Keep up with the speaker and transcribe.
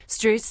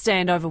Stressed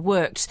and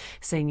overworked,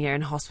 senior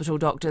and hospital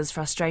doctors'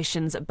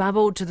 frustrations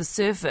bubbled to the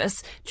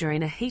surface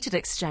during a heated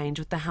exchange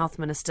with the Health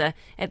Minister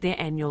at their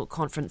annual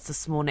conference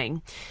this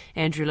morning.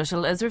 Andrew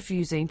Little is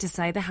refusing to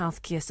say the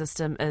healthcare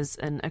system is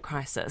in a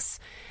crisis.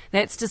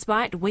 That's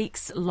despite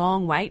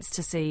weeks-long waits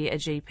to see a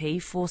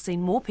GP,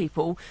 forcing more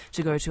people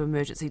to go to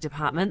emergency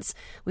departments,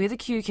 where the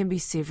queue can be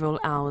several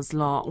hours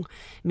long.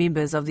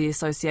 Members of the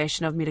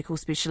Association of Medical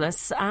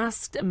Specialists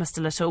asked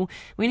Mr Little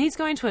when he's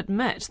going to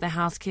admit the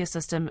healthcare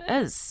system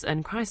is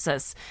in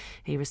crisis.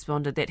 He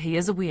responded that he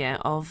is aware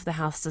of the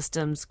health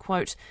system's,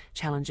 quote,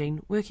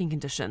 challenging working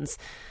conditions.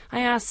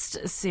 I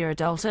asked Sarah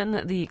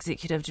Dalton, the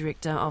Executive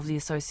Director of the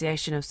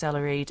Association of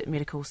Salaried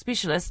Medical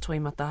Specialists, Toi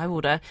Mata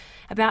Hauora,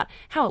 about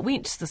how it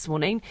went this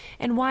morning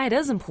and why it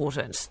is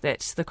important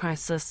that the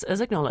crisis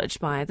is acknowledged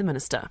by the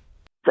Minister.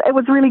 It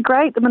was really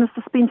great. The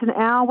Minister spent an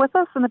hour with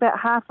us and about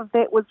half of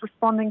that was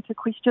responding to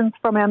questions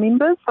from our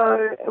members.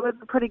 So it was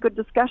a pretty good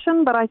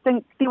discussion, but I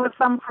think there was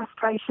some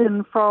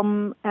frustration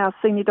from our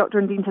senior doctor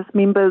and dentist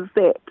members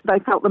that they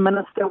felt the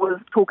Minister was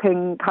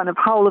talking kind of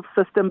whole of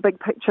system, big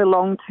picture,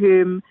 long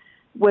term,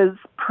 was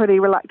pretty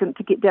reluctant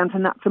to get down to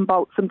nuts and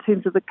bolts in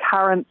terms of the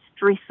current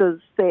stresses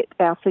that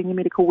our senior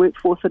medical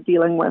workforce are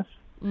dealing with.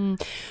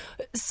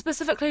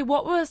 Specifically,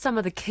 what were some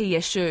of the key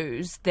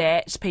issues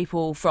that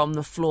people from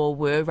the floor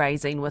were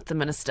raising with the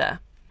Minister?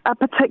 A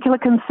particular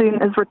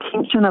concern is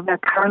retention of our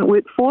current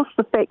workforce,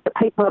 the fact that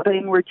people are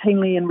being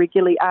routinely and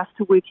regularly asked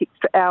to work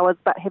extra hours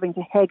but having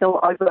to haggle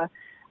over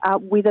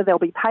whether they'll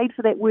be paid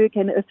for that work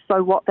and if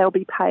so, what they'll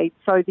be paid.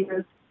 So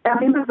our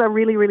members are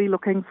really, really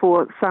looking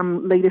for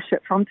some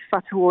leadership from Te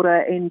Whatu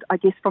Ora and I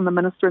guess from the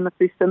Minister in the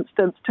first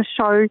instance to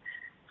show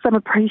some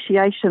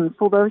appreciation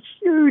for the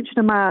huge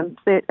demands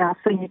that our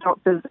senior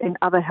doctors and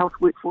other health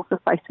workforce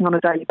are facing on a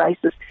daily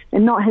basis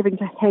and not having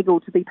to haggle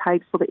to be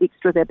paid for the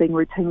extra they're being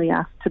routinely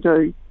asked to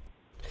do.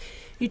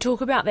 You talk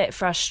about that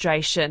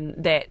frustration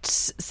that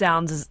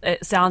sounds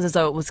as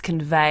though it was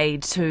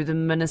conveyed to the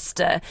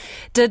Minister.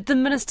 Did the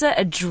Minister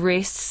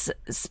address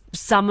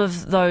some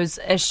of those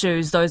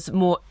issues, those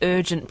more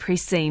urgent,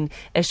 pressing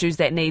issues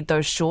that need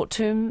those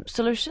short-term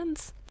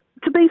solutions?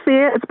 To be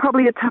fair, it's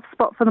probably a tough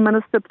spot for the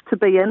Minister to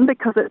be in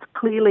because it's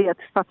clearly a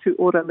Te Whatu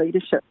Ora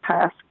leadership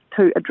task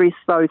to address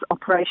those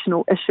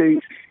operational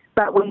issues.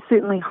 But we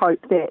certainly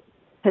hope that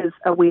his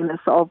awareness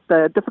of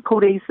the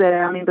difficulties that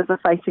our members are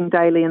facing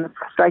daily and the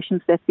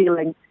frustrations they're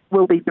feeling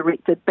will be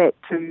directed back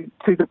to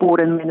the board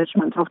and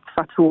management of Te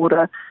Whatu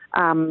Ora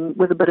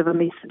with a bit of a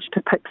message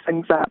to pick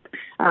things up.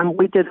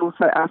 We did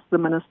also ask the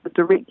Minister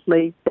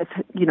directly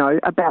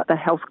about the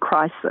health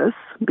crisis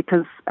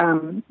because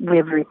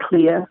we're very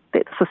clear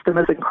that the system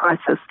is in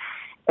crisis.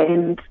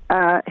 And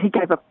he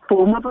gave a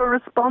form of a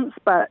response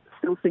but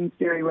still seems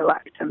very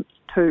reluctant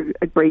to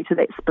agree to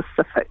that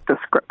specific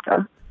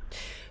descriptor.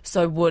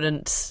 So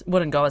wouldn't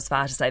go as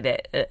far to say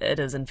that it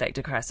is in fact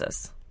a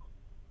crisis?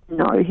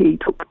 No, he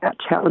talked about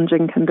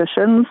challenging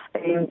conditions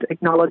and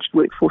acknowledged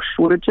workforce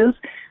shortages.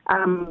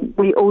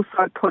 We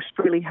also pushed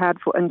really hard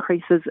for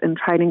increases in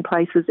training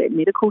places at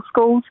medical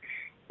schools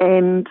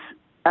and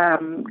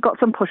got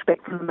some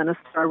pushback from the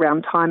Minister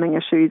around timing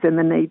issues and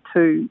the need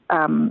to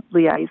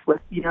liaise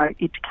with,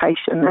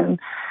 education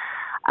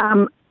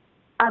and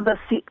other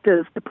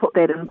sectors to put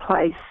that in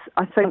place.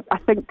 I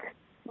think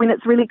when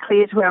it's really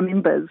clear to our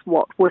members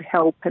what would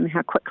help and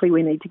how quickly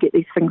we need to get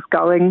these things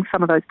going,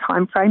 some of those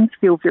timeframes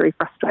feel very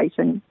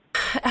frustrating.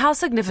 How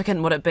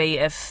significant would it be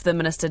if the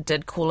Minister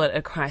did call it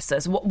a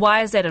crisis?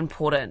 Why is that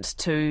important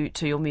to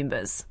your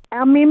members?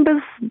 Our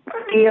members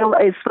feel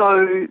as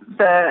though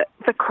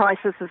the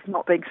crisis is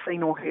not being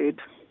seen or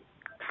heard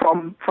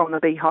from the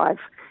Beehive,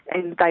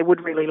 and they would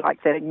really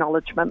like that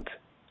acknowledgement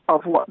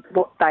of what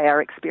they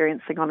are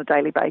experiencing on a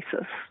daily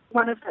basis.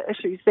 One of the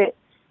issues that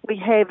we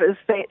have is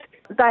that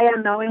they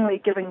are knowingly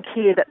giving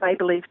care that they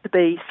believe to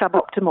be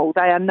suboptimal.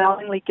 They are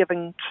knowingly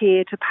giving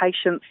care to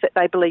patients that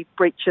they believe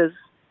breaches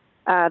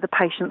the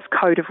patient's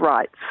code of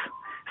rights.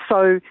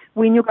 So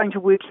when you're going to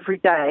work every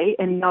day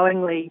and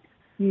knowingly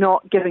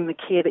not giving the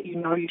care that you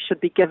know you should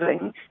be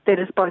giving, that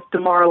is both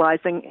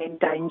demoralising and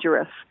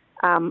dangerous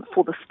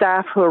for the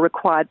staff who are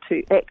required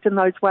to act in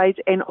those ways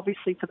and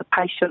obviously for the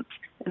patients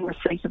in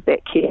receipt of that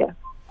care.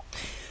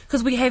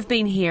 Because we have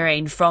been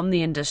hearing from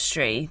the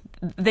industry,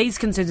 these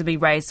concerns have been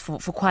raised for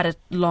quite a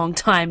long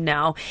time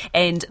now,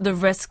 and the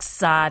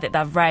risks are that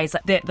they've raised,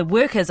 that the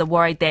workers are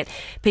worried that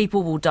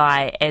people will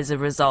die as a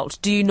result.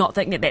 Do you not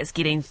think that that's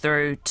getting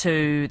through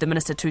to the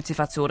Minister, to Te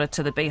Whatu Ora,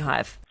 to the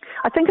Beehive?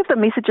 I think if the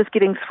message is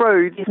getting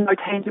through, there's no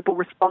tangible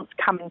response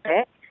coming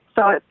back.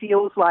 So it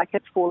feels like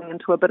it's falling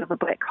into a bit of a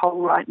black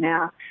hole right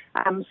now.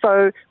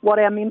 So what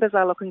our members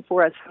are looking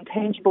for is some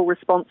tangible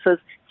responses,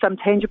 some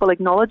tangible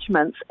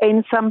acknowledgements,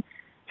 and some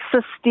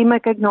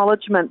systemic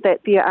acknowledgement that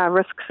there are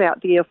risks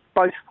out there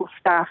both for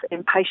staff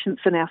and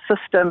patients in our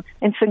system,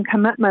 and some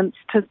commitments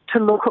to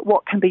look at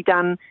what can be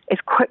done as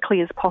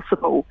quickly as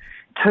possible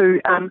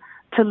to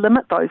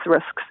limit those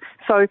risks.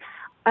 So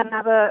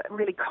another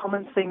really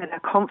common theme at our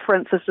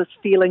conference is this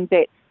feeling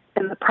that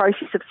in the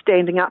process of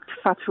standing up to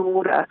whātua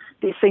order,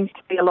 there seems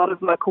to be a lot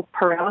of local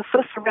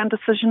paralysis around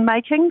decision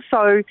making.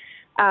 So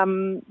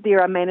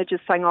there are managers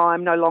saying,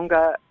 I'm no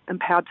longer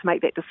empowered to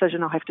make that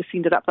decision, I have to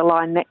send it up the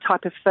line, that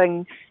type of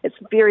thing. It's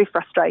very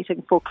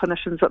frustrating for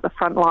clinicians at the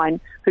front line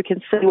who can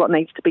see what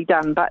needs to be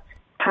done but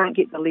can't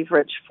get the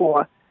leverage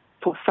for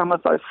some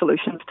of those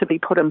solutions to be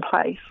put in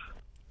place.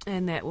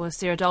 And that was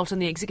Sarah Dalton,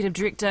 the Executive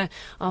Director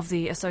of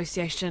the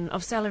Association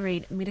of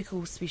Salaried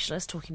Medical Specialists, talking